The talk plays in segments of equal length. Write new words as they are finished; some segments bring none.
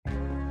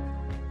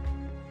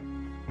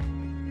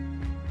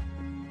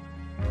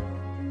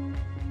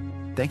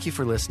Thank you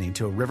for listening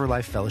to a River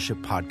Life Fellowship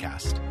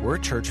podcast. We're a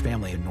church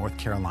family in North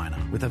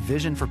Carolina with a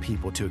vision for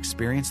people to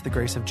experience the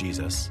grace of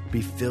Jesus,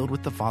 be filled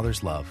with the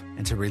Father's love,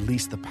 and to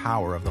release the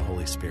power of the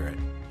Holy Spirit.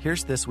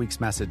 Here's this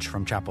week's message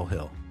from Chapel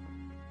Hill.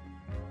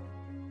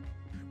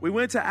 We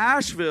went to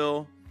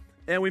Asheville,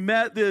 and we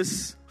met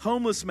this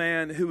homeless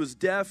man who was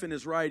deaf in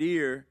his right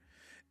ear,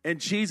 and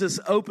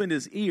Jesus opened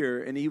his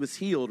ear, and he was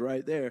healed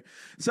right there.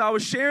 So I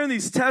was sharing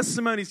these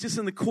testimonies just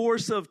in the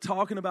course of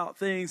talking about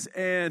things,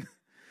 and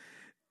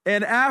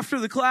after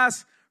the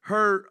class,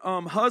 her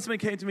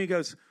husband came to me and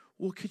goes,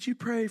 well, could you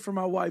pray for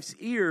my wife's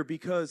ear?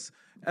 Because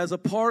as a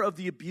part of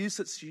the abuse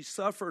that she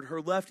suffered,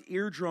 her left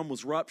eardrum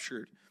was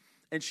ruptured,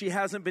 and she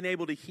hasn't been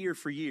able to hear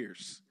for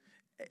years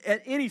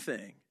at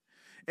anything.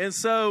 And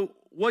so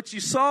what you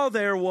saw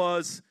there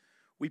was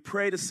we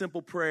prayed a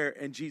simple prayer,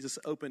 and Jesus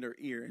opened her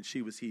ear, and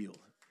she was healed.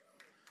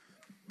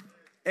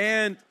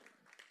 And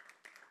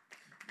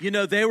you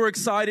know, they were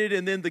excited,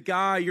 and then the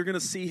guy, you're going to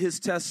see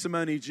his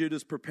testimony.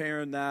 Judah's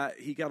preparing that.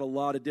 He got a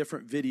lot of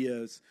different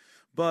videos.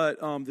 But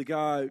the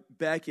guy,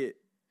 Beckham,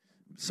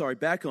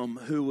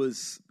 who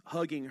was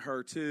hugging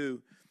her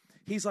too,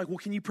 he's like, well,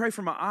 can you pray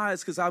for my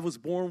eyes? Because I was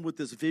born with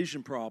this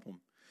vision problem.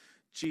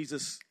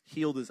 Jesus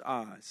healed his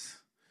eyes.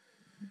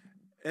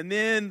 And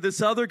then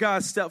this other guy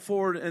stepped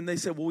forward, and they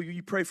said, well,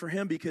 you pray for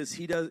him because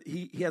he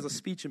has a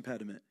speech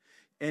impediment,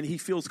 and he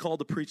feels called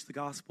to preach the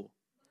gospel.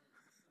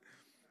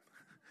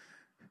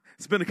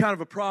 It's been a kind of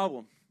a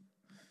problem.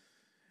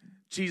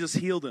 Jesus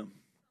healed him.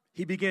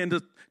 He began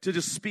to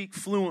just speak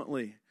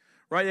fluently,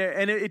 right there.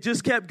 And it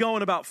just kept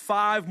going. About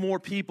 5 more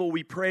people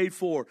we prayed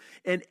for,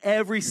 and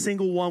every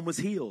single one was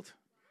healed.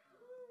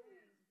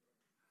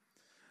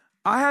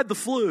 I had the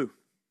flu.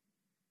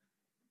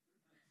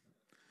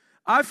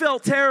 I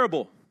felt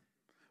terrible.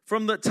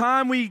 From the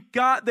time we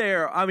got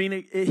there, I mean,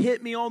 it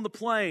hit me on the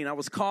plane. I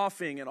was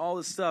coughing and all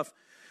this stuff.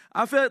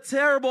 I felt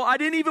terrible. I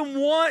didn't even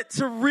want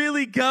to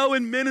really go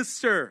and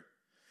minister.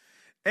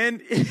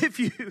 And if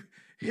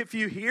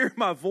you hear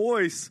my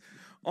voice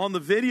on the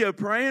video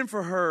praying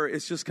for her,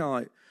 it's just kind of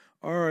like,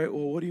 all right,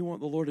 well, what do you want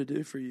the Lord to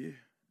do for you?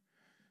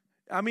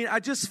 I mean, I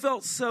just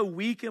felt so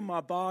weak in my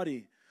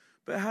body.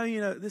 But how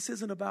you know, this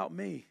isn't about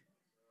me.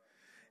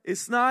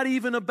 It's not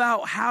even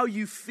about how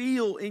you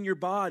feel in your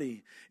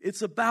body.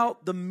 It's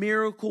about the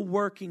miracle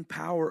working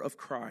power of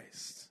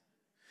Christ.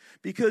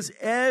 Because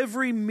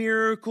every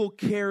miracle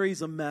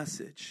carries a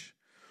message.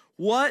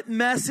 What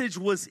message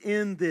was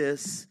in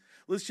this?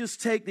 Let's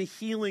just take the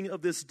healing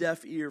of this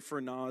deaf ear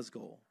for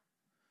Nazgul.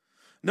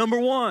 Number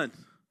 1,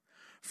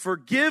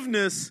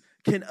 forgiveness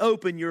can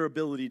open your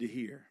ability to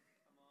hear.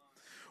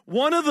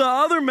 One of the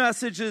other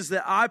messages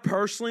that I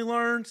personally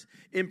learned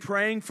in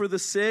praying for the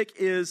sick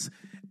is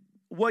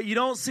what you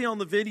don't see on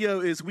the video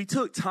is we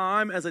took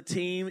time as a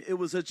team. It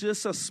was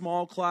just a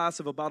small class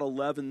of about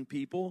 11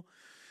 people,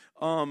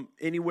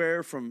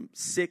 anywhere from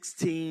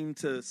 16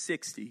 to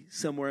 60,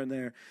 somewhere in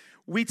there.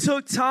 We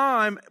took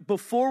time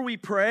before we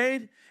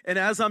prayed, and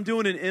as I'm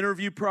doing an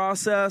interview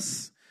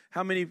process,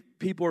 how many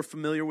people are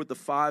familiar with the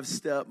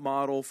 5-step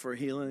model for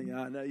healing?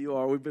 Yeah, I know you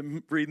are. We've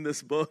been reading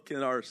this book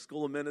in our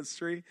school of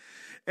ministry.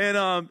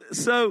 And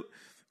so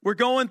we're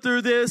going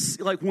through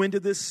this, like, when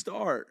did this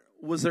start?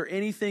 Was there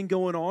anything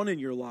going on in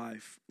your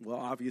life? Well,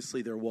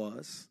 obviously there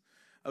was.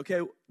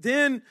 Okay,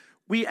 then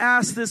we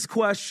asked this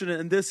question,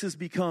 and this has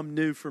become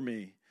new for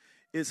me.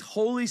 Is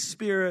Holy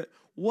Spirit,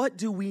 what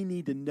do we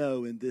need to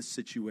know in this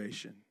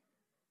situation?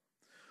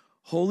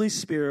 Holy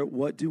Spirit,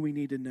 what do we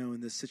need to know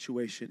in this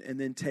situation? And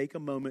then take a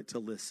moment to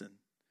listen.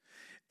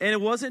 And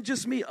it wasn't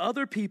just me.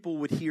 Other people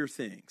would hear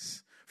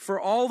things for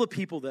all the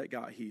people that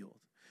got healed.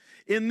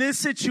 In this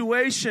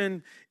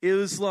situation, it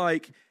was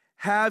like,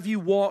 have you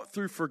walked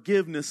through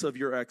forgiveness of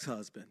your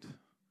ex-husband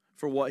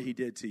for what he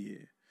did to you?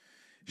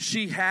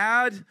 She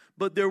had,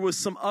 but there was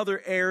some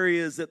other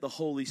areas that the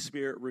Holy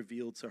Spirit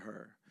revealed to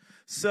her.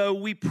 So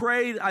we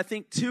prayed, I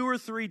think, 2 or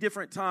 3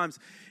 different times.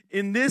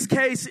 In this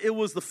case, it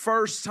was the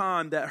first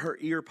time that her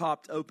ear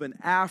popped open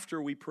after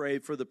we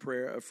prayed for the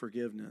prayer of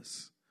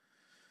forgiveness.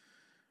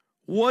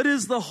 What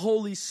is the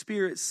Holy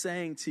Spirit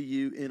saying to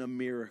you in a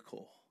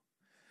miracle?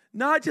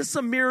 Not just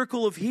a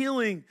miracle of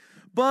healing,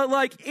 but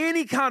like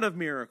any kind of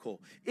miracle.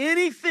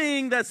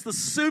 Anything that's the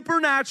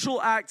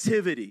supernatural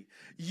activity.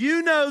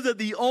 You know that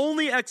the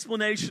only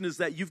explanation is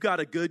that you've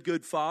got a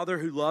good Father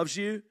who loves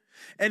you.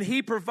 And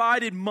he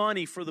provided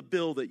money for the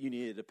bill that you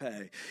needed to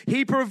pay.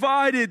 He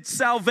provided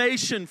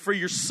salvation for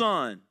your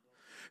son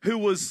who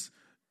was,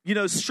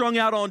 strung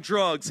out on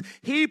drugs.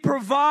 He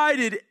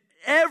provided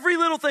every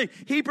little thing.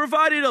 He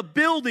provided a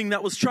building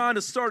that was trying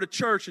to start a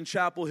church in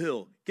Chapel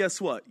Hill.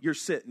 Guess what? You're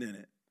sitting in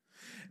it.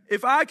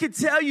 If I could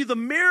tell you the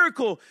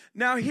miracle,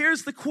 now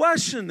here's the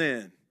question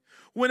then.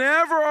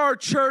 Whenever our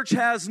church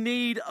has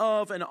need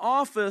of an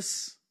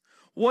office,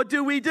 what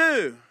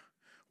do?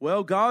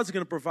 Well, God's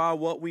going to provide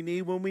what we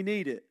need when we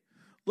need it.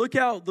 Look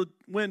out the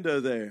window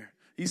there.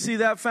 You see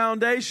that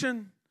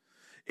foundation?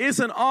 It's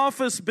an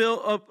office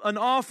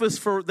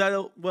for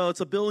that. Well, it's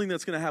a building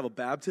that's going to have a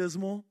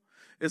baptismal.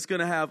 It's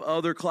going to have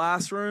other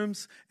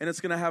classrooms, and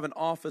it's going to have an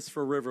office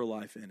for River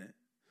Life in it.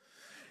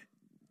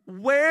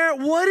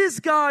 what is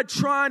God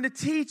trying to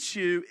teach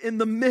you in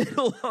the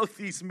middle of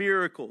these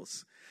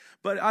miracles?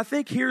 But I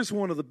think here's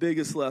one of the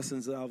biggest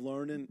lessons that I've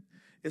learned, and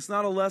it's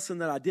not a lesson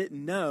that I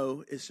didn't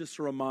know, it's just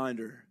a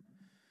reminder.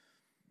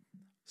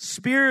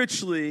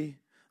 Spiritually,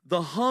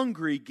 the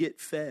hungry get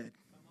fed.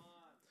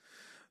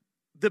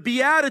 The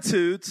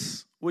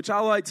Beatitudes, which I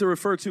like to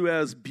refer to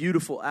as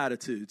beautiful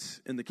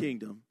attitudes in the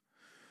kingdom.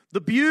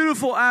 The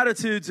beautiful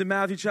attitudes in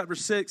Matthew chapter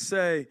 6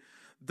 say,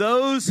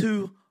 those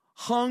who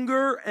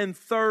hunger and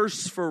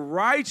thirst for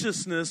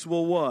righteousness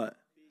will what?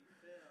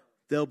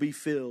 They'll be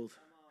filled.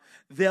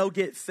 They'll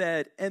get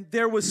fed. And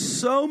there was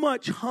so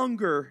much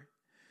hunger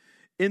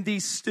in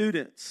these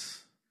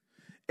students.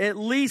 At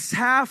least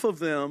half of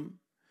them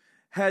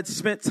had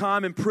spent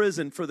time in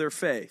prison for their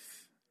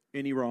faith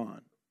in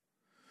Iran.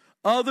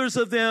 Others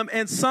of them,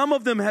 and some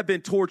of them have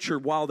been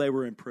tortured while they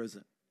were in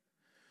prison.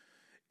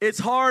 It's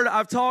hard.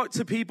 I've talked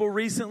to people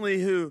recently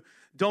who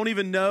don't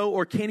even know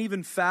or can't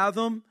even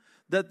fathom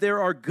that there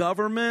are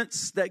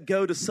governments that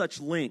go to such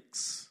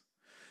lengths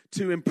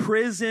to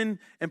imprison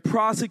and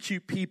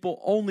prosecute people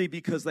only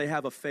because they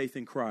have a faith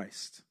in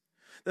Christ.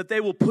 That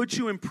they will put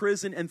you in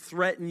prison and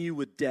threaten you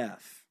with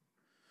death.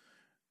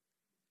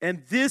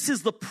 And this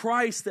is the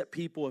price that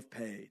people have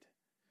paid.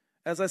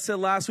 As I said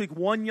last week,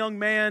 one young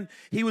man,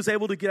 he was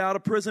able to get out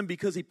of prison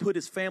because he put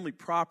his family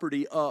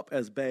property up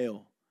as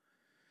bail.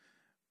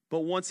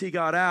 But once he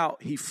got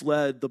out, he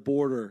fled the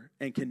border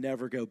and can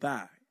never go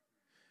back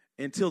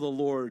until the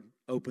Lord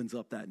opens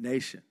up that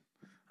nation.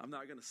 I'm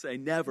not going to say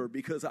never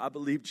because I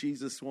believe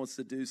Jesus wants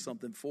to do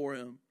something for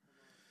him.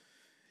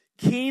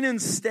 Kenan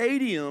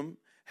Stadium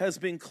has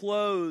been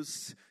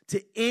closed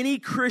to any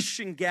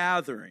Christian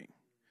gathering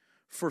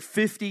for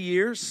 50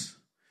 years.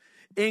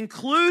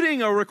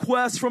 Including a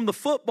request from the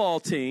football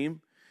team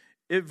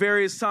at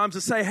various times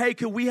to say, hey,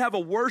 could we have a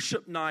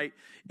worship night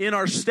in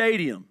our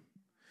stadium?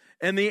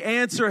 And the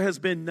answer has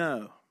been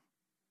no.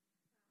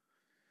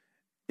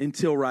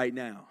 Until right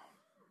now.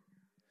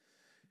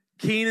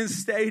 Kenan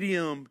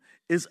Stadium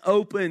is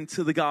open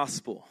to the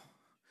gospel.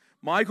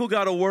 Michael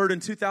got a word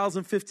in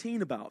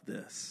 2015 about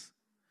this.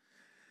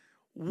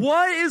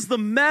 What is the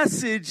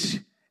message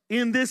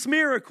in this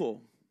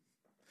miracle?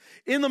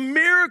 In the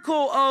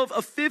miracle of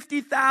a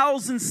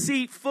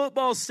 50,000-seat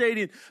football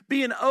stadium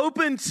being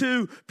open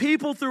to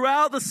people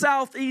throughout the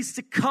Southeast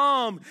to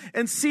come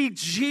and see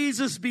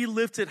Jesus be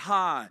lifted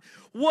high.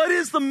 What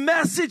is the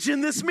message in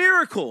this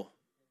miracle?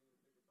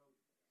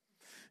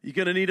 You're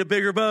going to need a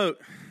bigger boat.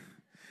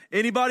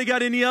 Anybody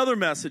got any other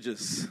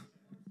messages?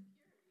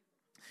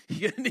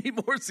 You're going to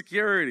need more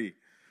security.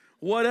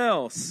 What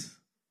else?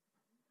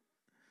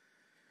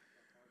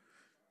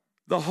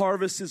 The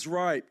harvest is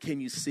ripe. Can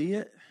you see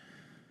it?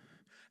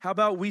 How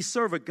about we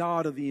serve a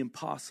God of the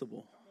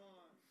impossible?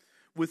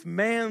 With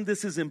man,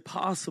 this is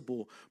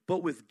impossible,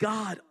 but with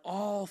God,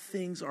 all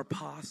things are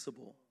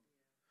possible.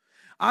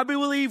 I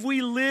believe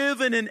we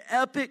live in an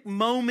epic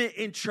moment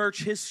in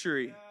church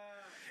history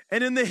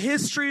and in the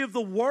history of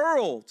the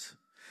world.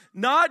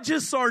 Not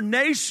just our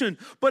nation,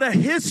 but a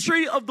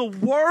history of the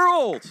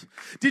world.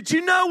 Did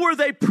you know where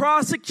they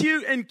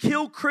prosecute and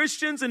kill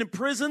Christians and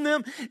imprison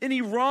them? In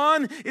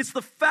Iran, it's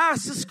the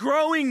fastest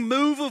growing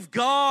move of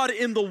God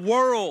in the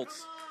world.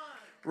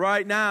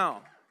 Right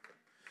now.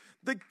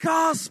 The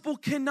gospel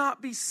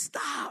cannot be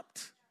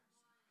stopped.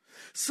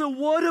 So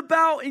what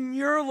about in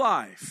your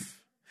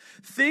life?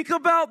 Think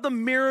about the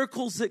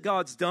miracles that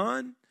God's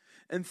done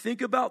and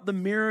think about the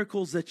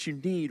miracles that you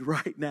need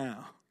right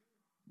now.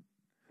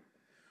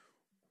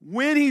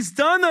 When he's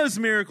done those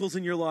miracles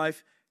in your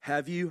life,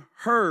 have you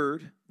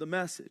heard the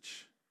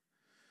message?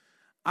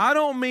 I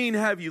don't mean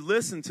have you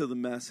listened to the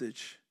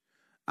message.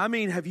 I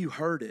mean, have you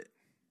heard it?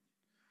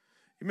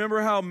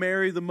 Remember how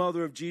Mary, the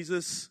mother of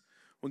Jesus,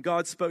 when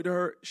God spoke to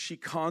her, she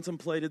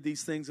contemplated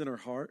these things in her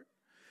heart?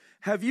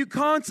 Have you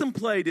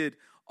contemplated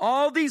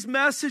all these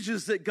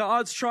messages that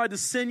God's tried to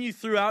send you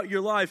throughout your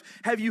life?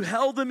 Have you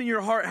held them in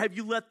your heart? Have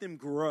you let them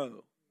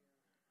grow?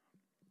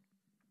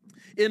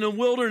 In the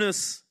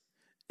wilderness,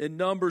 in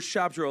Numbers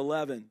chapter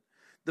 11,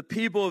 the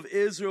people of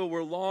Israel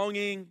were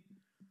longing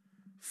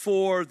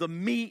for the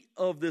meat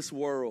of this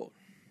world.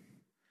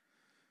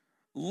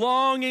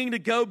 Longing to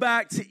go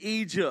back to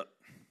Egypt.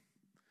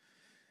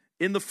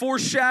 In the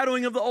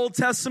foreshadowing of the Old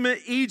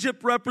Testament,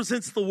 Egypt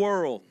represents the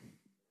world.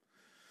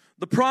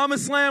 The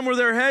promised land where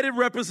they're headed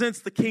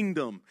represents the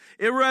kingdom.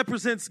 It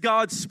represents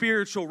God's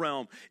spiritual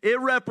realm. It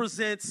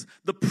represents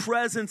the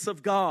presence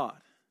of God.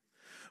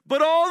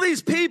 But all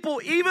these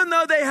people, even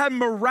though they had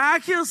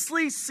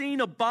miraculously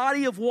seen a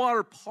body of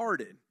water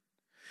parted,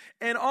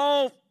 and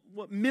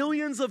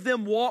millions of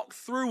them walked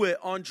through it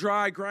on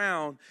dry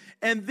ground.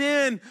 And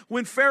then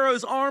when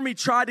Pharaoh's army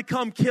tried to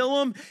come kill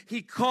them,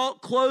 he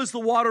closed the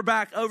water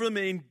back over them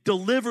and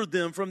delivered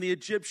them from the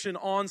Egyptian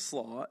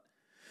onslaught.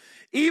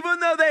 Even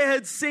though they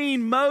had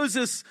seen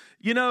Moses,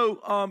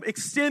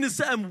 extend his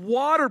and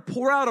water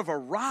pour out of a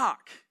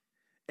rock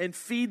and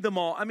feed them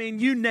all. I mean,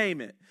 you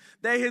name it.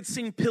 They had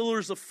seen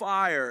pillars of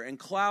fire and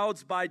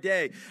clouds by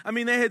day. I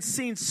mean, they had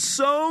seen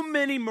so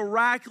many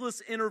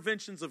miraculous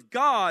interventions of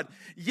God.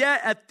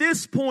 Yet at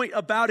this point,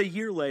 about a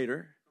year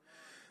later,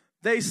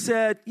 they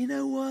said, you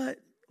know what?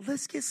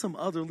 Let's get some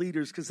other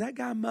leaders because that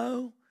guy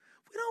Mo,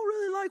 we don't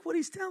really like what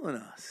he's telling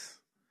us.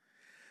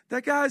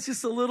 That guy's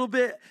just a little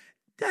bit,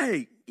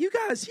 hey, you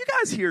guys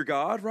hear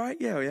God, right?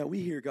 Yeah,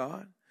 we hear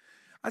God.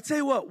 I tell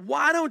you what,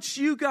 why don't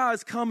you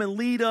guys come and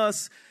lead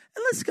us,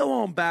 and let's go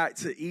on back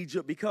to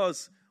Egypt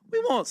because we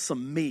want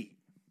some meat.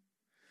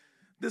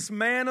 This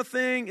manna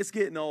thing, it's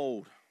getting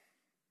old.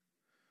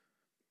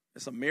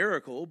 It's a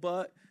miracle,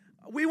 but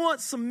we want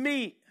some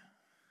meat.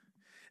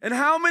 And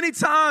how many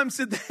times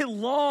did they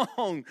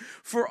long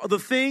for the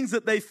things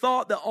that they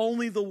thought that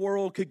only the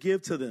world could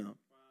give to them?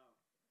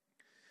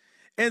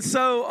 And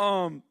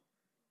so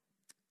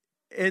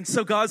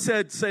God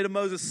said, say to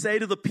Moses, say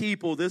to the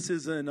people, this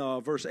is in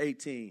verse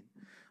 18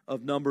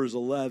 of Numbers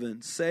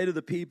 11, say to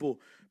the people,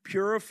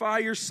 purify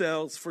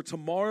yourselves, for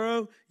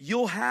tomorrow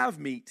you'll have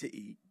meat to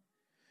eat.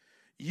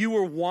 You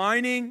were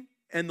whining,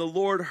 and the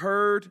Lord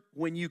heard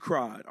when you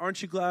cried.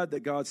 Aren't you glad that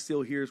God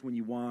still hears when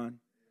you whine?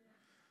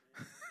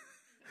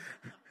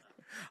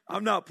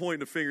 I'm not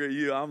pointing a finger at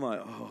you. I'm like,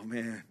 oh,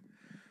 man.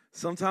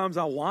 Sometimes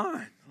I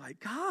whine. Like,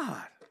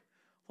 God,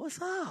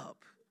 what's up?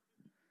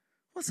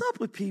 What's up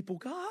with people,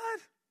 God?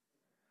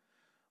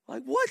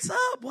 Like, what's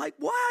up? Like,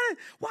 why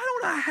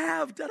don't I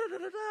have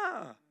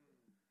da-da-da-da-da?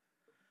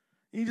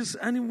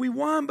 We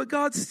whine, but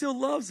God still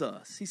loves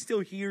us. He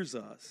still hears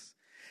us.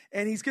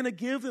 And he's going to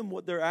give them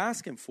what they're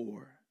asking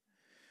for.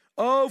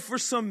 Oh, for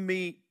some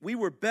meat. We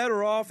were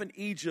better off in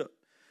Egypt.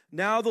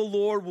 Now the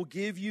Lord will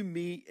give you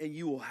meat, and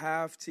you will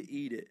have to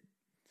eat it.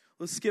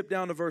 Let's skip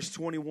down to verse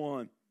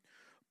 21.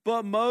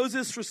 But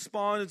Moses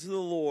responded to the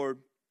Lord.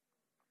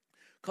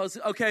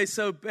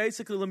 So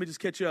basically, let me just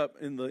catch you up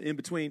in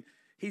between.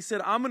 He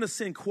said, I'm going to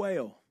send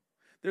quail.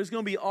 There's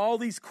going to be all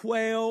these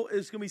quail.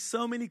 There's going to be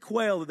so many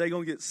quail that they're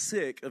going to get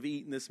sick of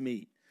eating this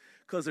meat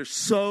because there's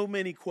so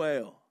many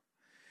quail.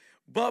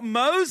 But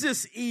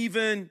Moses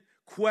even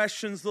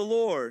questions the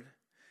Lord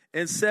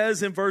and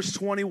says in verse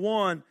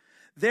 21,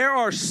 there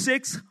are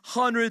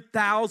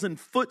 600,000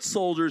 foot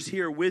soldiers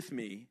here with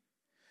me,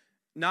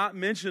 not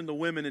mentioning the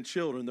women and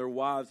children, their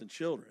wives and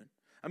children.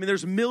 I mean,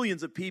 there's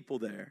millions of people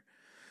there.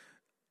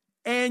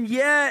 And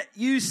yet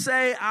you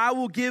say, I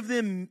will give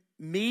them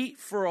meat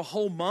for a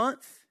whole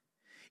month?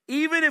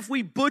 Even if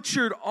we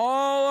butchered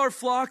all our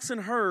flocks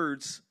and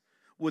herds,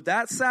 would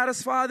that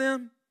satisfy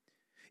them?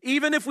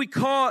 Even if we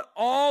caught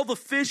all the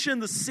fish in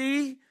the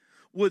sea,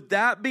 would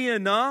that be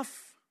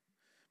enough?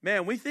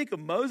 Man, we think of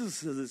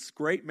Moses as this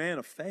great man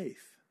of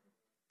faith.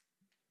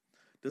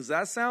 Does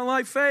that sound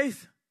like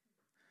faith?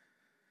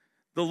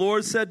 The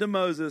Lord said to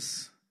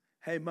Moses,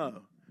 hey,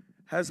 Mo,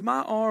 has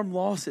my arm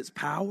lost its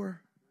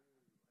power?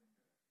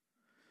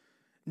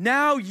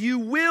 Now you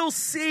will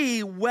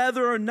see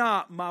whether or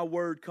not my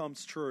word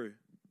comes true.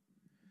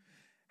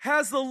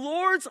 Has the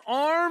Lord's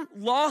arm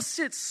lost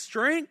its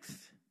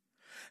strength?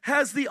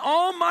 Has the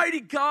Almighty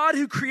God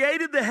who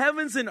created the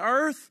heavens and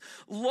earth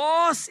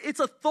lost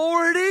its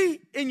authority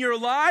in your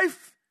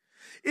life?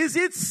 Is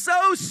it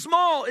so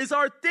small? Is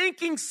our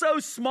thinking so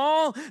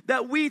small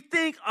that we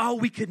think, oh,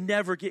 we could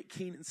never get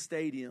Kenan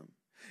Stadium?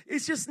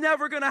 It's just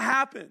never going to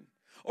happen.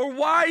 Or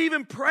why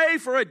even pray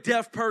for a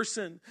deaf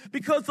person?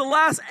 Because the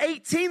last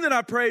 18 that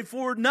I prayed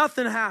for,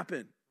 nothing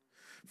happened.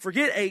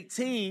 Forget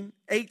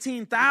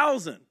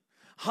 18,000,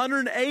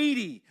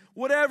 180,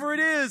 whatever it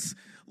is.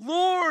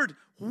 Lord,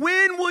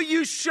 when will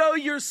you show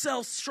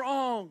yourself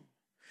strong?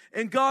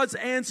 And God's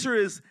answer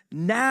is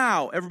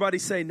now. Everybody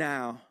say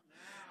now.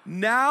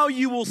 Now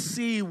you will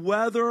see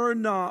whether or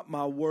not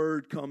my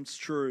word comes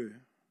true.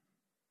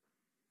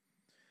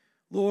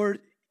 Lord,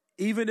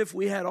 even if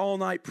we had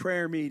all-night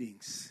prayer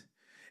meetings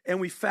and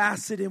we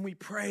fasted and we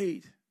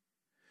prayed,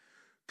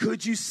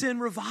 could you send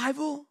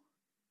revival?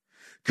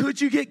 Could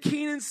you get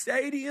Kenan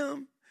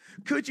Stadium?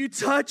 Could you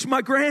touch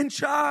my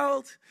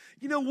grandchild?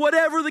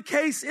 Whatever the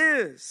case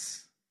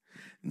is.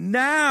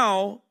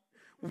 Now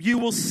you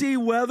will see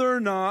whether or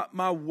not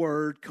my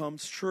word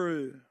comes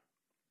true.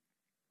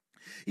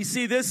 You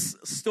see, this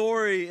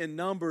story in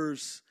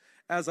Numbers,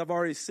 as I've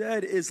already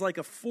said, is like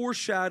a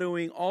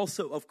foreshadowing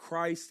also of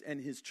Christ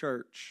and his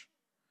church.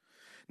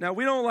 Now,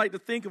 we don't like to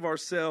think of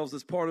ourselves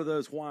as part of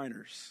those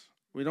whiners.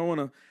 We don't want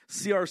to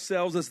see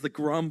ourselves as the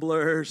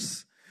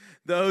grumblers,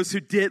 those who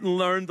didn't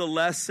learn the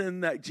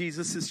lesson that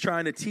Jesus is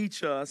trying to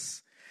teach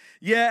us.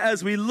 Yet,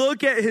 as we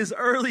look at his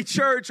early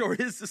church or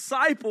his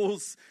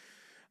disciples,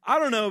 I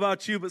don't know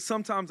about you, but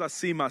sometimes I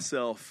see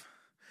myself.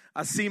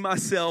 I see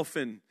myself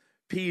in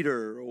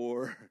Peter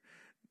or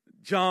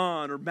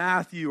John or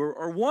Matthew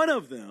or one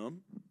of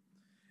them.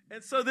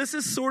 And so this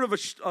is sort of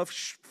a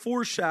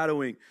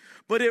foreshadowing.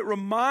 But it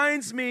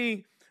reminds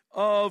me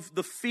of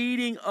the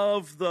feeding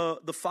of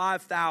the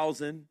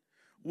 5,000,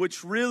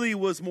 which really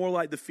was more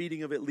like the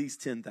feeding of at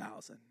least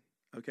 10,000.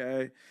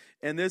 Okay?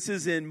 And this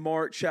is in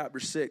Mark chapter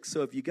 6.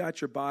 So if you got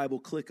your Bible,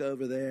 click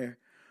over there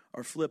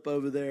or flip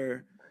over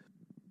there.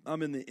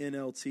 I'm in the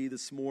NLT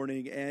this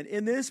morning. And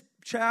in this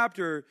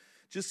chapter,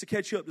 just to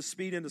catch you up to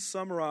speed and to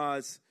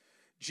summarize,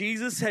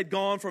 Jesus had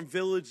gone from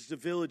village to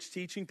village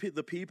teaching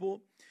the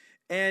people.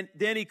 And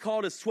then he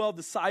called his 12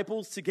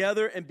 disciples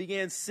together and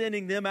began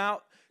sending them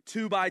out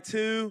 2 by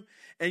 2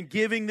 and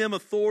giving them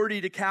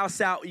authority to cast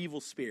out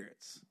evil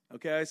spirits.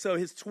 Okay, so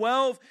his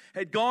 12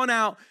 had gone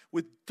out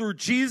through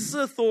Jesus'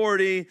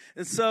 authority.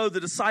 And so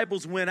the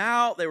disciples went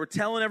out. They were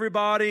telling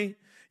everybody,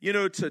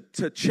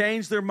 to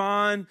change their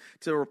mind,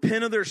 to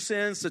repent of their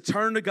sins, to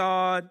turn to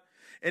God.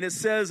 And it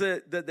says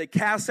that they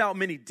cast out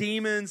many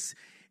demons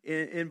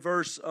in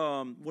verse,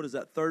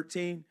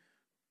 13?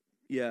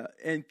 Yeah,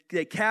 and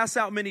they cast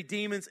out many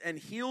demons and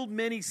healed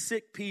many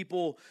sick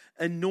people,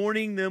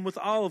 anointing them with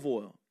olive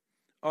oil.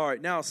 All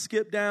right, now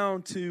skip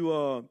down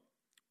to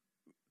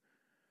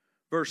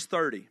verse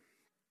 30.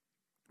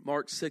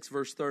 Mark 6,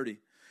 verse 30.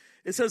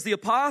 It says, the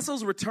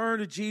apostles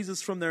returned to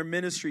Jesus from their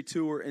ministry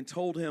tour and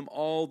told him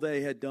all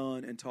they had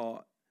done and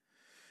taught.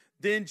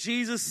 Then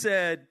Jesus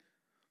said,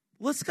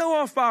 let's go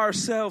off by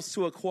ourselves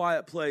to a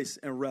quiet place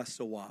and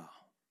rest a while.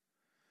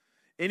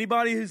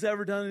 Anybody who's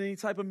ever done any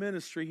type of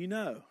ministry, you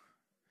know.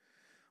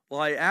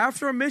 Like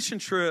after a mission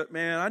trip,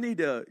 man,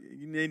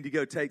 you need to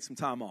go take some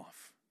time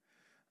off.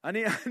 I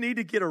need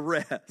to get a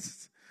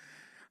rest.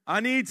 I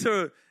need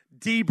to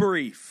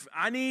debrief.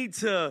 I need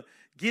to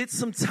get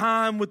some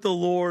time with the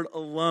Lord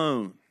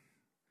alone.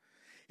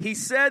 He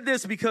said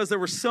this because there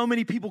were so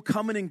many people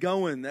coming and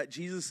going that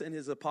Jesus and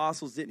his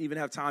apostles didn't even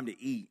have time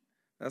to eat.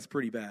 That's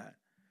pretty bad.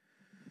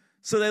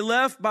 So they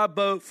left by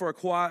boat for a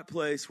quiet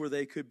place where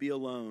they could be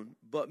alone.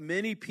 But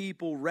many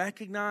people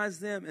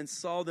recognized them and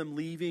saw them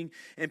leaving,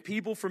 and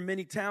people from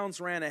many towns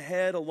ran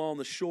ahead along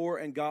the shore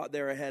and got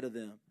there ahead of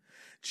them.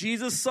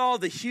 Jesus saw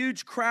the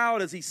huge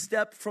crowd as he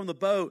stepped from the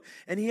boat,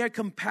 and he had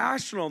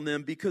compassion on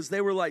them because they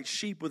were like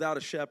sheep without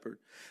a shepherd.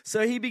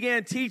 So he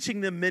began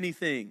teaching them many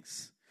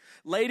things.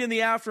 Late in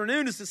the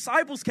afternoon, his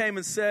disciples came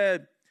and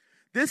said,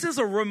 this is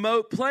a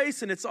remote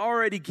place and it's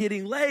already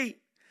getting late.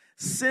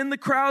 Send the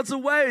crowds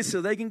away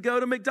so they can go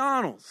to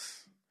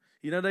McDonald's.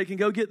 They can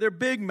go get their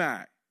Big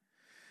Mac.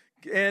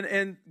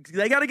 And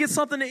they got to get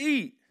something to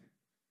eat.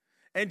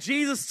 And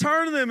Jesus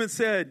turned to them and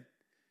said,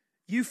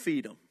 you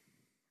feed them.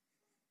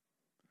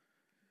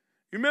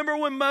 You remember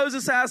when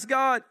Moses asked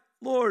God,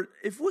 Lord,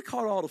 if we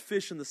caught all the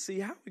fish in the sea,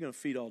 how are we going to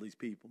feed all these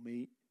people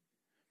meat?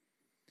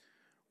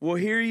 Well,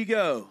 here you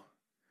go.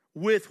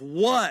 With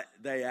what,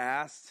 they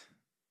asked.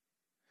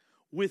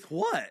 With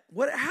what?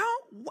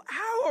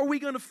 How are we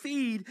going to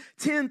feed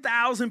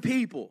 10,000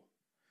 people?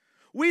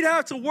 We'd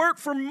have to work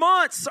for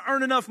months to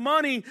earn enough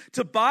money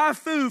to buy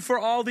food for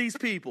all these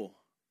people.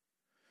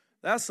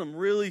 That's some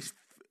really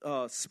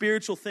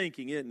spiritual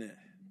thinking, isn't it?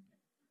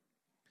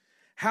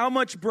 How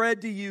much bread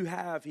do you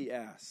have, he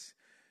asked.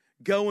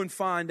 Go and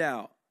find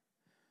out.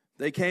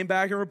 They came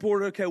back and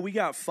reported, okay, we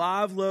got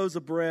 5 loaves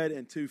of bread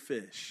and 2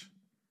 fish.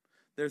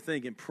 They're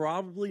thinking,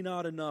 probably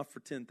not enough for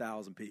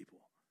 10,000 people.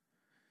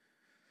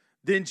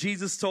 Then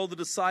Jesus told the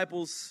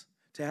disciples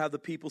to have the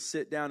people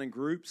sit down in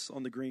groups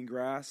on the green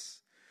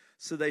grass.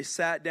 So they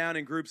sat down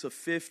in groups of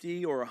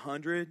 50 or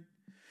 100.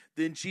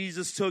 Then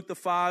Jesus took the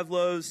 5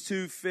 loaves,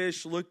 2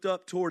 fish, looked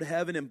up toward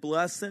heaven and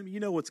blessed them. You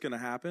know what's going to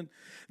happen.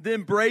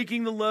 Then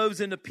breaking the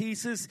loaves into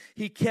pieces,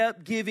 he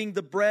kept giving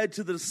the bread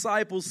to the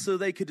disciples so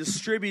they could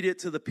distribute it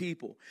to the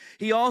people.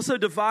 He also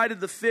divided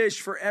the fish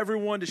for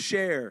everyone to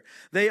share.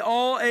 They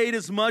all ate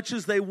as much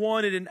as they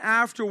wanted, and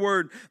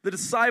afterward, the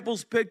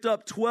disciples picked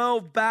up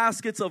 12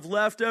 baskets of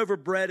leftover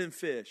bread and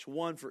fish,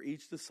 1 for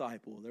each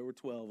disciple. There were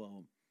 12 of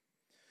them.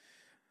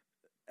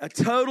 A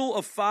total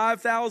of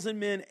 5,000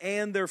 men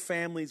and their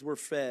families were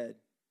fed.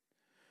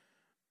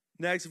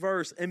 Next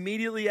verse.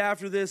 Immediately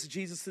after this,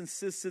 Jesus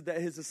insisted that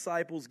his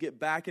disciples get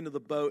back into the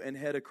boat and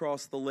head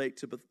across the lake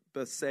to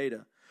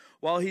Bethsaida.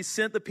 While he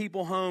sent the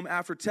people home,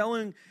 after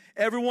telling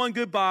everyone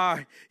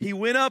goodbye, he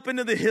went up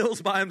into the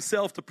hills by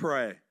himself to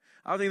pray.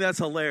 I think that's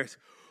hilarious.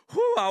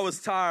 Whew, I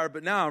was tired,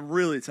 but now I'm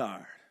really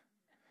tired.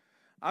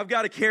 I've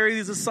got to carry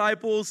these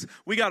disciples.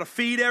 We got to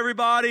feed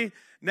everybody.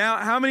 Now,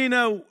 how many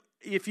know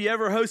if you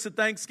ever hosted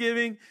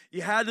Thanksgiving,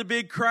 you had the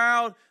big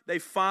crowd, they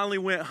finally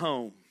went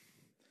home.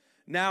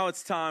 Now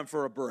it's time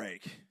for a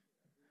break.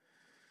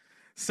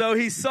 So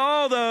he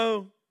saw,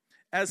 though,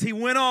 as he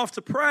went off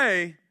to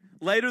pray,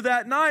 later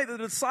that night, the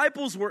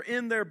disciples were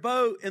in their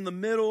boat in the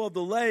middle of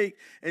the lake,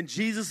 and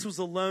Jesus was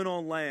alone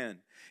on land.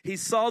 He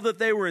saw that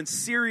they were in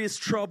serious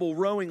trouble,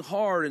 rowing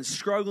hard and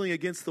struggling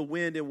against the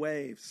wind and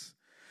waves.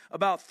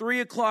 About 3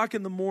 o'clock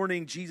in the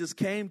morning, Jesus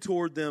came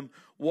toward them,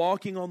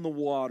 walking on the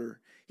water.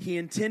 He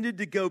intended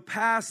to go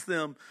past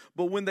them,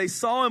 but when they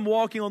saw him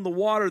walking on the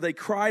water, they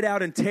cried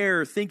out in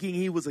terror, thinking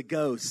he was a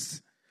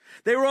ghost.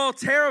 They were all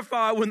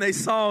terrified when they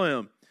saw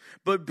him,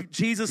 but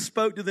Jesus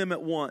spoke to them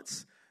at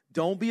once.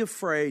 Don't be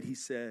afraid, he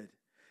said.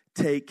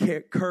 Take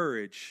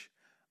courage.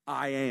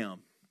 I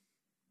am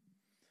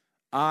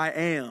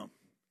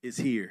is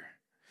here.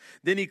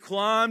 Then he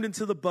climbed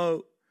into the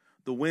boat.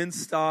 The wind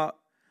stopped.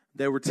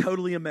 They were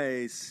totally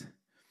amazed.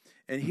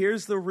 And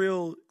here's the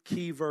real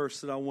key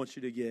verse that I want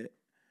you to get.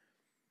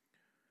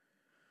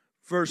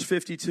 Verse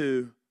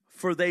 52,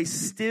 for they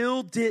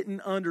still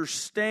didn't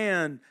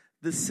understand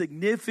the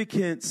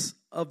significance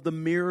of the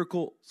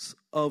miracles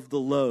of the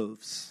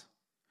loaves.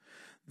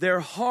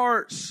 Their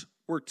hearts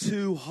were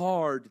too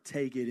hard to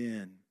take it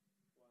in.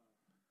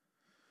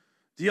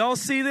 Do y'all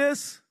see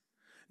this?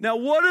 Now,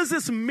 what does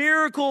this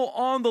miracle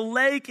on the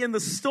lake in the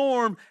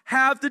storm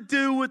have to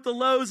do with the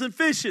loaves and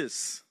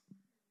fishes?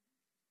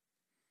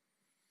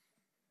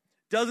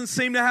 Doesn't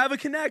seem to have a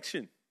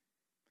connection,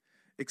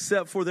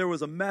 except for there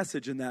was a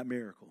message in that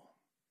miracle.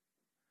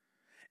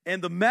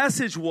 And the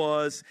message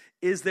was,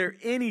 is there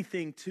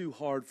anything too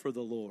hard for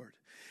the Lord?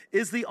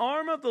 Is the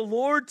arm of the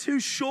Lord too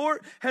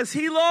short? Has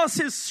he lost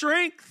his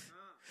strength?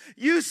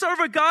 You serve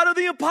a God of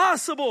the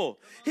impossible.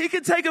 He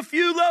can take a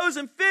few loaves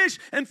and fish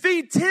and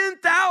feed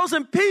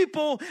 10,000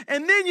 people,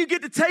 and then you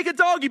get to take a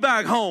doggy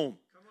bag home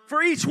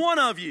for each one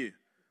of you.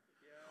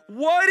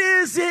 What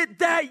is it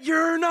that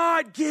you're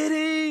not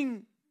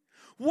getting?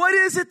 What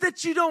is it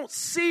that you don't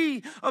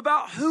see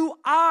about who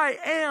I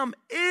am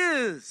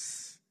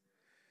is?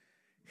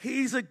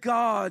 He's a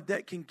God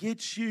that can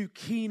get you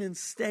Kenan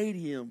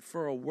Stadium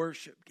for a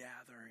worship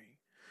gathering,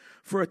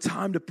 for a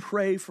time to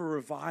pray for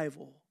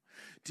revival.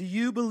 Do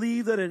you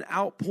believe that an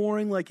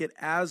outpouring like at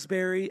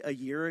Asbury a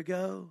year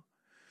ago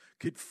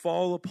could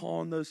fall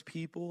upon those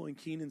people in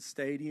Kenan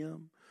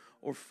Stadium,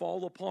 or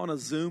fall upon a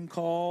Zoom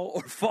call,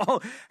 or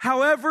fall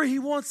however he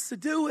wants to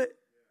do it?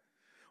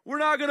 We're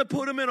not going to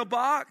put him in a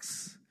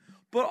box,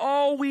 but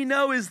all we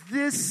know is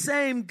this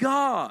same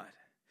God.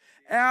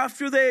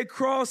 After they had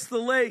crossed the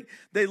lake,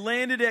 they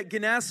landed at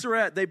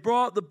Gennesaret. They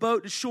brought the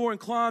boat to shore and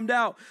climbed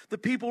out. The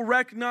people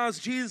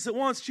recognized Jesus at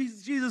once.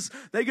 Jesus, Jesus.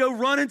 They go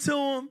running to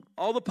him.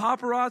 All the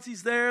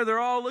paparazzi's there. They're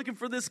all looking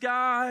for this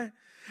guy.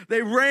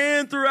 They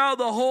ran throughout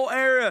the whole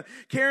area,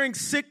 carrying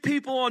sick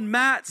people on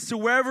mats to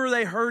wherever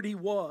they heard he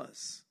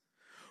was.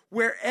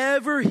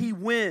 Wherever he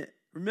went,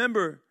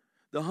 remember,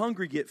 the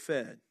hungry get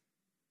fed.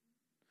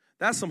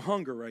 That's some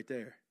hunger right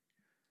there.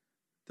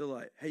 They're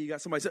like, hey, you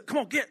got somebody say, come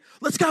on,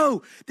 let's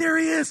go. There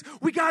he is.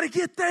 We got to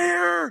get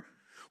there.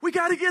 We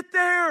got to get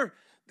there.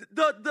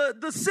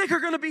 The sick are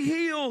going to be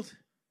healed.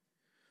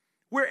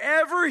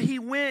 Wherever he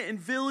went, in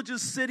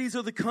villages, cities,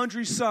 or the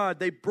countryside,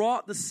 they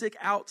brought the sick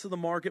out to the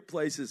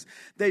marketplaces.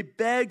 They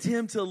begged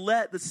him to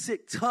let the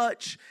sick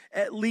touch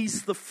at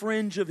least the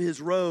fringe of his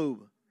robe.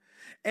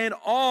 And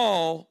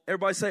all,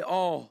 everybody say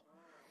all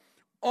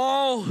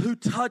who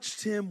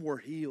touched him were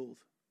healed.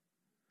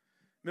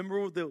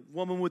 Remember the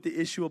woman with the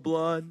issue of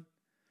blood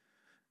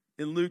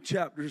in Luke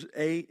chapter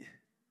 8?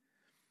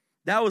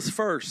 That was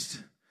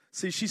first.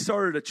 See, she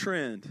started a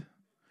trend.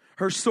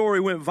 Her story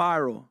went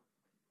viral.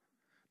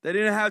 They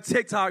didn't have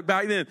TikTok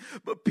back then,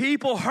 but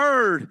people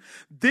heard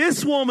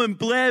this woman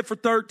bled for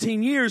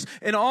 13 years,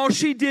 and all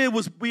she did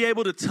was be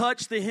able to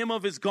touch the hem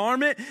of his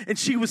garment, and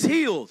she was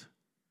healed.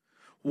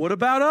 What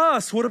about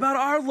us? What about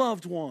our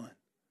loved one?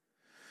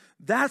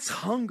 That's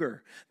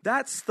hunger.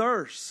 That's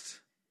thirst.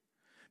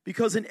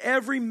 Because in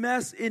every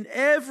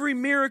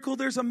miracle,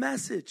 there's a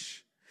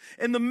message.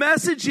 And the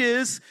message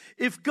is,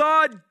 if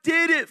God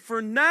did it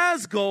for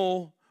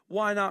Nazgul,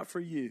 why not for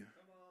you?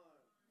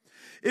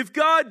 If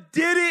God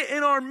did it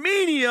in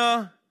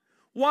Armenia,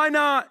 why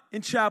not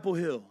in Chapel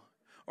Hill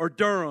or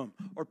Durham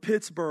or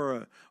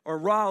Pittsburgh or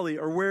Raleigh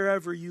or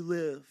wherever you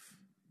live?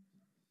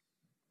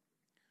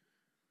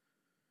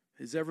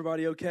 Is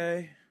everybody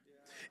okay?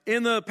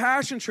 In the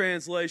Passion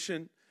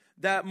Translation,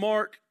 that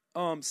Mark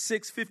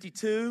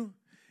 6:52,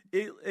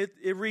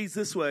 it reads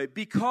this way: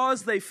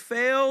 because they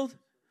failed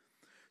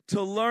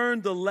to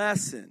learn the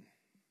lesson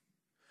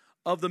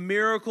of the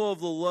miracle of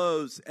the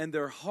loaves, and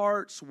their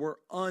hearts were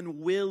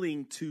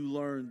unwilling to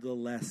learn the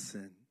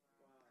lesson.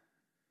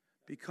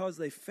 Because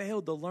they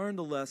failed to learn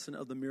the lesson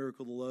of the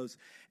miracle of the loaves,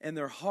 and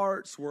their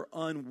hearts were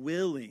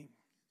unwilling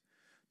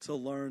to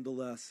learn the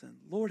lesson.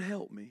 Lord,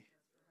 help me.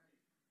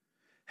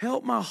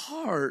 Help my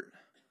heart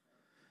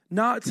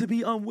not to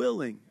be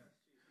unwilling.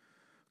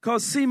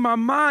 Because, see, my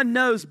mind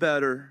knows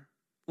better.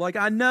 Like,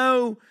 I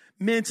know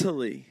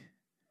mentally,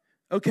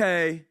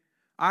 okay,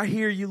 I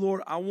hear you,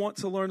 Lord. I want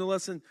to learn the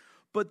lesson.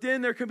 But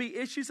then there can be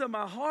issues of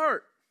my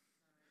heart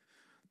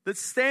that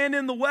stand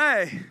in the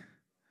way.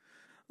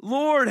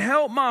 Lord,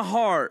 help my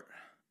heart.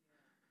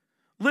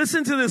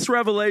 Listen to this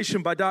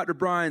revelation by Dr.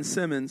 Brian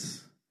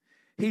Simmons.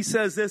 He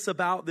says this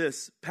about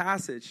this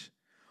passage.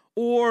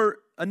 Or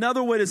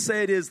another way to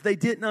say it is, they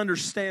didn't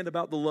understand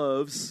about the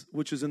loaves,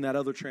 which is in that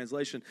other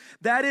translation.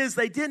 That is,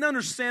 they didn't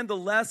understand the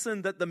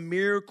lesson that the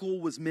miracle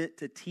was meant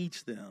to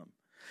teach them.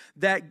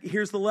 That,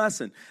 here's the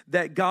lesson,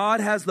 that God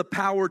has the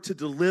power to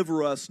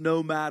deliver us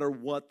no matter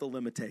what the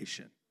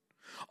limitation.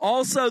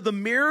 Also, the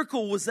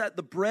miracle was that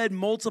the bread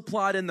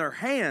multiplied in their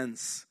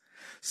hands.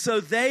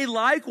 So they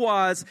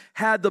likewise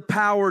had the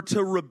power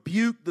to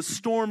rebuke the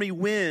stormy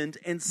wind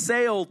and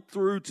sail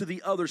through to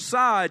the other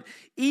side,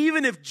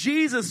 even if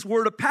Jesus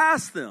were to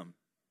pass them.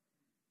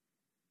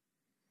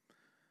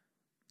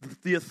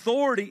 The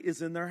authority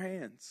is in their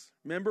hands.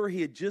 Remember, he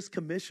had just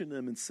commissioned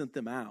them and sent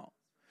them out.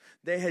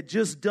 They had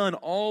just done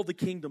all the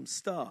kingdom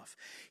stuff.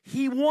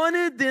 He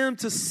wanted them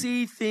to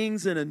see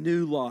things in a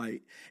new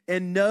light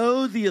and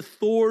know the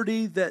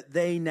authority that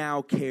they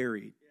now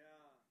carried.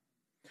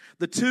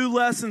 The two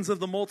lessons of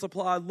the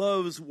multiplied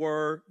loaves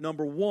were,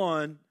 number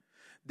one,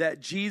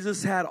 that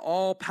Jesus had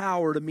all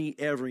power to meet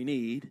every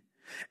need.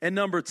 And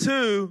number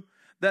two,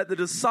 that the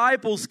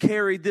disciples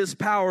carried this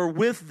power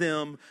with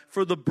them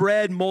for the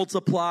bread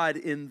multiplied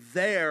in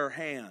their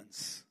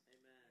hands.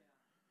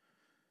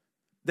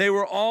 They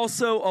were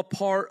also a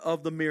part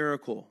of the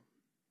miracle.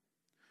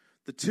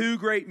 The two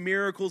great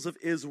miracles of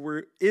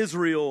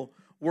Israel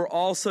were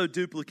also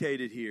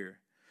duplicated here.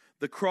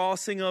 The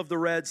crossing of the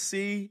Red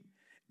Sea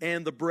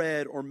and the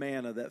bread or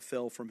manna that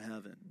fell from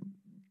heaven.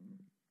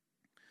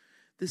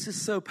 This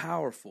is so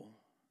powerful.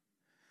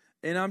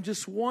 And I'm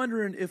just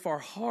wondering if our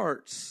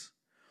hearts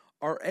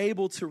are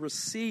able to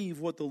receive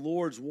what the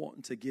Lord's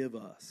wanting to give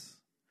us.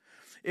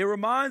 It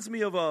reminds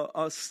me of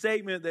a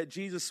statement that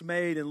Jesus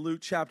made in Luke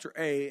chapter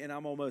 8, and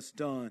I'm almost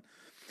done,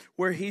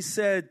 where he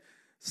said,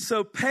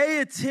 so pay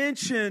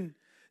attention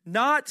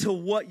not to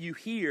what you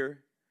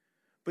hear,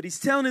 but he's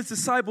telling his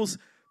disciples,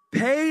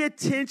 pay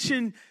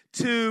attention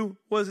to,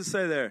 what does it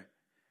say there?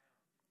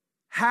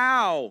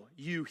 How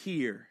you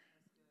hear.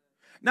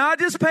 Not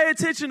just pay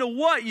attention to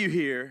what you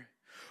hear,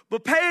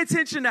 but pay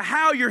attention to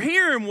how you're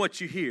hearing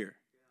what you hear.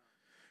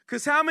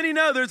 Because how many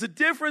know there's a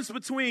difference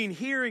between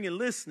hearing and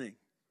listening?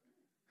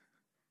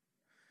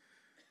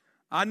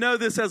 I know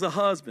this as a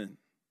husband.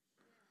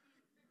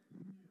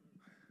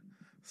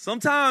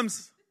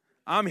 Sometimes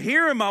I'm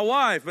hearing my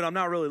wife, but I'm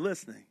not really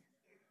listening.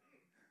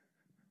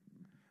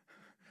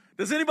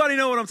 Does anybody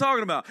know what I'm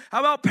talking about?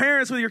 How about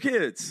parents with your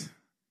kids?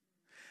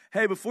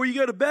 Hey, before you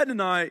go to bed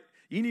tonight,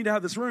 you need to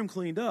have this room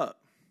cleaned up.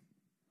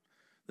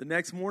 The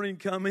next morning,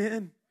 come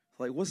in,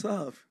 like, what's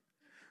up?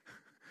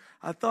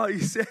 I thought you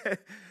said,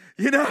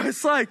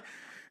 it's like,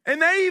 and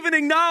they even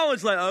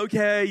acknowledge, like,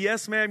 okay,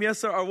 yes, ma'am, yes,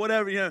 sir, or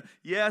whatever,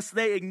 Yes,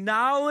 they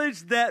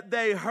acknowledge that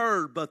they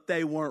heard, but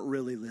they weren't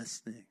really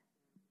listening.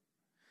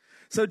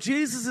 So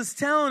Jesus is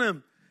telling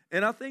them,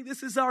 and I think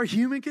this is our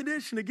human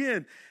condition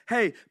again.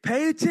 Hey,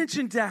 pay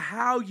attention to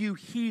how you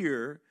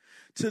hear.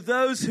 To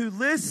those who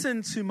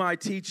listen to my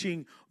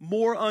teaching,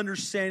 more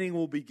understanding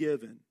will be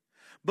given.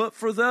 But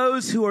for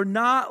those who are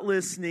not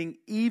listening,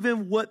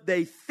 even what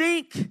they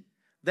think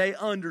they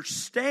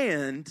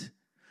understand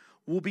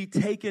will be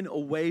taken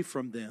away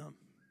from them.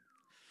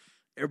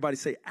 Everybody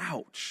say,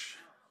 ouch.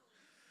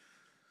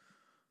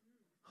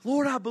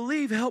 Lord, I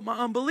believe, help my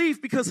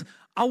unbelief, because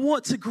I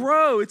want to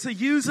grow. It's a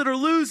use it or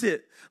lose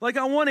it. Like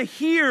I want to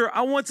hear,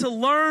 I want to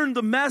learn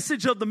the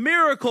message of the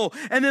miracle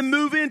and then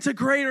move into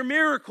greater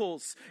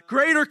miracles,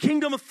 greater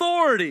kingdom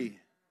authority.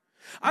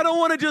 I don't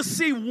want to just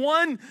see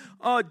one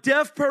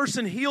deaf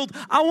person healed.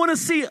 I want to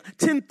see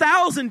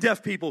 10,000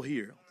 deaf people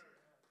healed.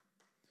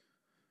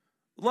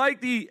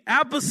 Like the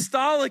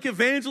apostolic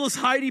evangelist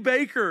Heidi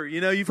Baker.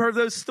 You've heard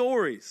those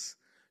stories.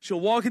 She'll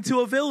walk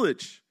into a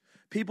village.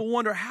 People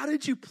wonder, how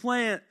did you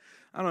plant,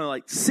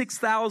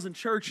 6,000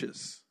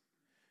 churches?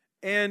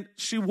 And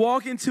she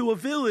walk into a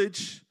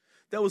village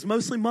that was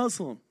mostly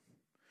Muslim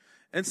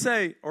and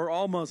say, or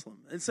all Muslim,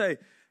 and say,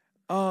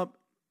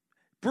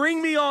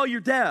 bring me all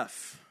your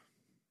deaf.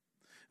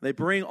 They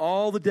bring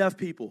all the deaf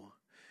people.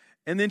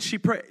 And then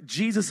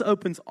Jesus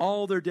opens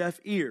all their deaf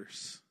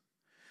ears.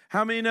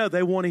 How many know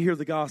they want to hear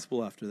the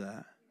gospel after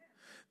that?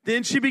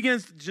 Then she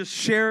begins to just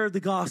share the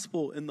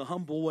gospel in the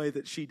humble way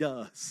that she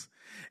does.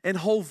 And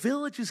whole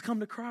villages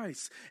come to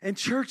Christ. And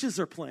churches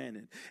are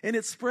planted. And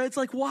it spreads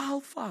like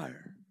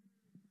wildfire.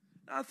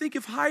 I think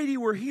if Heidi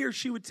were here,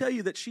 she would tell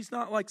you that she's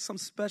not like some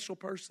special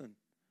person.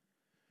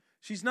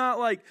 She's not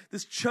like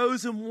this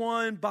chosen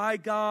one by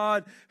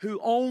God who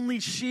only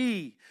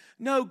she.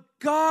 No,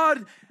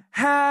 God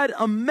had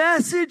a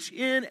message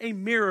in a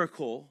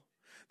miracle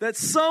that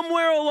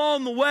somewhere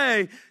along the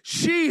way,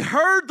 she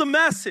heard the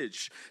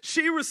message.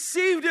 She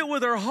received it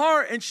with her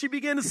heart and she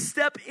began to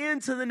step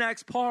into the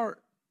next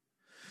part.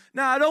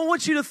 Now, I don't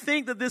want you to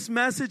think that this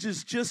message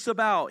is just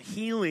about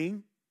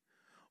healing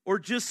or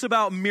just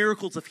about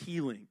miracles of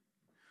healing.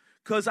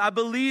 Because I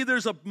believe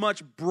there's a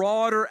much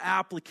broader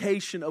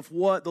application of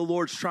what the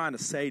Lord's trying to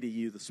say to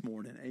you this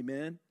morning.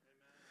 Amen?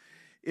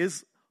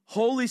 Is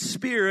Holy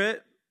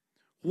Spirit,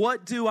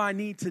 what do I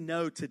need to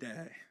know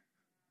today?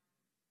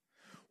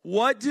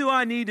 What do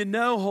I need to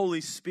know, Holy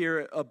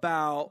Spirit,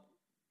 about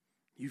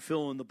you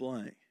fill in the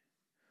blank,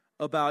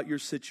 about your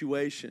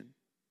situation?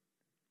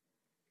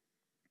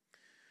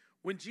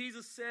 When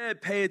Jesus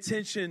said, pay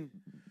attention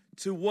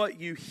to what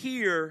you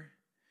hear,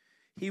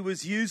 he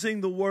was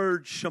using the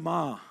word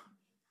Shema.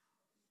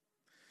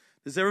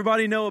 Does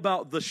everybody know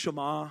about the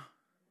Shema?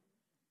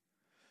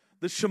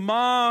 The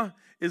Shema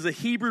is a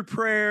Hebrew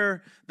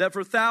prayer that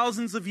for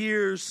thousands of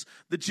years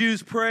the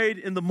Jews prayed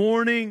in the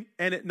morning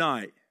and at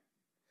night,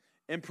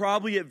 and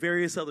probably at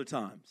various other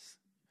times.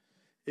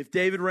 If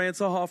David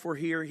Ransohoff were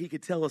here, he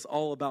could tell us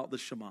all about the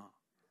Shema.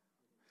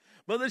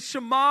 But the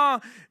Shema,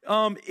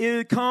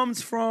 it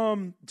comes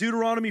from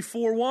Deuteronomy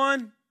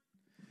 4:1,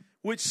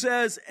 which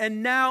says,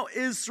 "And now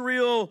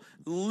Israel,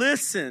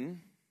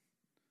 listen,"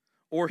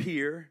 or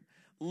hear,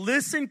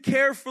 "listen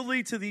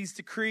carefully to these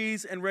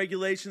decrees and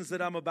regulations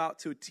that I'm about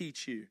to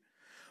teach you.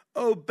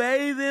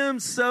 Obey them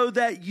so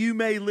that you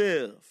may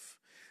live,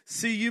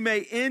 so you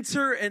may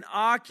enter and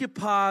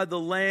occupy the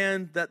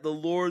land that the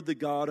Lord, the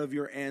God of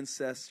your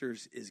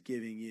ancestors, is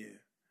giving you."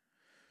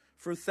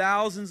 For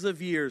thousands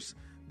of years,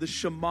 the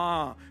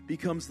Shema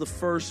becomes the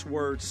first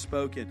word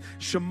spoken.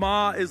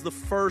 Shema is the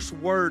first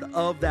word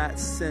of that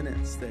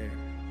sentence there.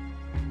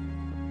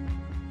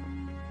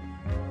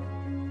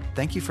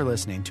 Thank you for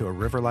listening to a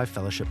River Life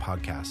Fellowship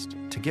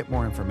podcast. To get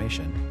more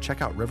information,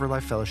 check out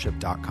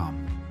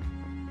riverlifefellowship.com.